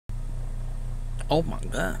Oh my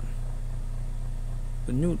god.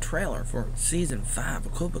 The new trailer for season 5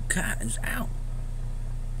 of Cobra Kai is out.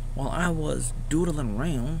 While I was doodling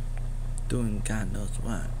around, doing God knows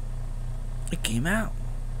what, it came out.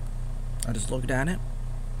 I just looked at it.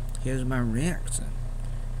 Here's my reaction.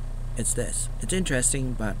 It's this. It's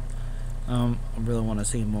interesting, but I really want to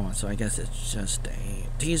see more, so I guess it's just a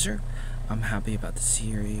teaser. I'm happy about the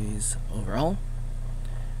series overall.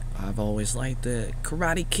 I've always liked the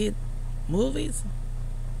Karate Kid movies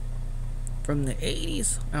from the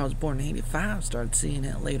 80s. I was born in 85, started seeing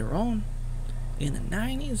it later on in the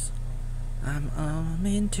 90s. I'm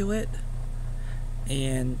into it,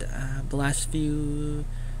 and the last few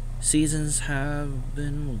seasons have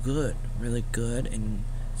been good, really good, and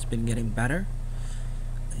it's been getting better.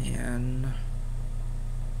 And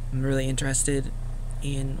I'm really interested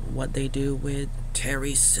in what they do with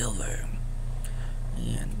Terry Silver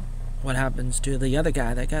and what happens to the other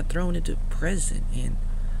guy that got thrown into prison, and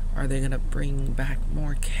are they gonna bring back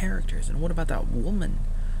more characters? And what about that woman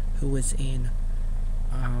who was in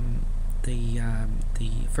the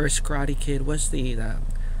first Karate Kid? What's the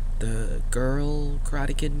girl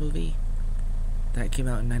Karate Kid movie that came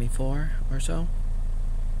out in '94 or so?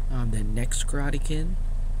 The next Karate Kid.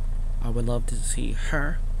 I would love to see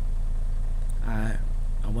her. I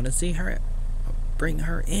want to see her. Bring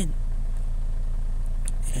her in,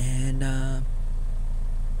 and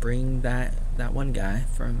bring that one guy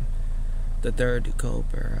from the third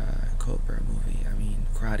Cobra movie. I mean,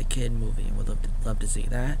 Karate Kid movie. I would love to see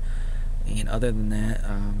that. And other than that,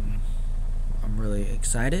 I'm really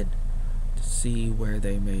excited to see where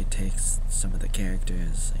they may take some of the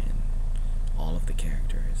characters and all of the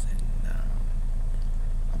characters, and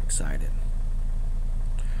I'm excited.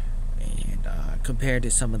 And compared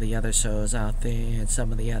to some of the other shows out there and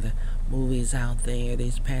some of the other movies out there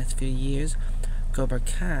these past few years, Cobra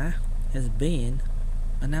Kai has been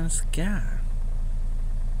a nice guy.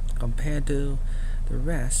 Compared with the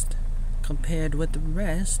rest,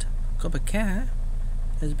 Cobra Kai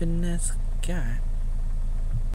has been a nice guy.